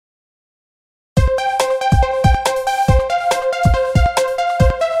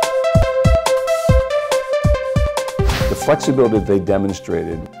flexibility that they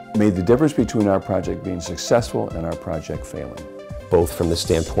demonstrated made the difference between our project being successful and our project failing. Both from the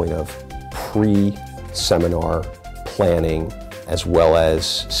standpoint of pre-seminar planning, as well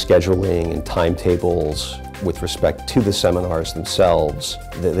as scheduling and timetables with respect to the seminars themselves.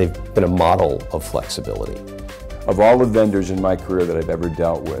 They've been a model of flexibility. Of all the vendors in my career that I've ever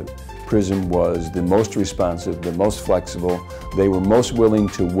dealt with, PriSim was the most responsive, the most flexible. They were most willing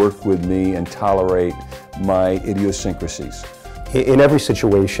to work with me and tolerate my idiosyncrasies. In every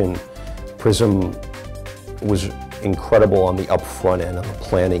situation, PriSim was incredible on the upfront end, on the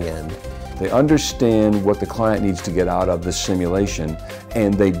planning end. They understand what the client needs to get out of the simulation,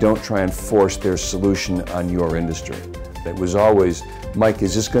 and they don't try and force their solution on your industry. It was always, Mike,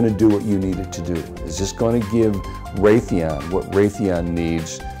 is this going to do what you need it to do? Is this going to give Raytheon what Raytheon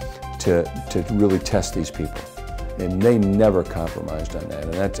needs to really test these people? And they never compromised on that,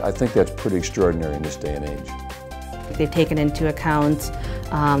 and I think that's pretty extraordinary in this day and age. They've taken into account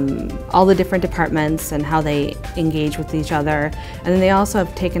all the different departments and how they engage with each other. And then they also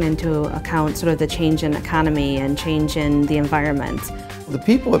have taken into account sort of the change in economy and change in the environment. The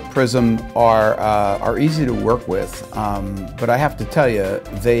people at PriSim are easy to work with, but I have to tell you,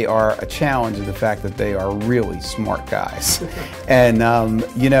 they are a challenge in the fact that they are really smart guys. And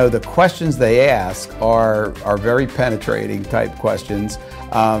you know, the questions they ask are very penetrating type questions.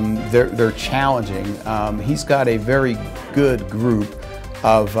 They're challenging. He's got a very good group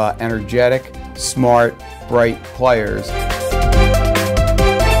of energetic, smart, bright players.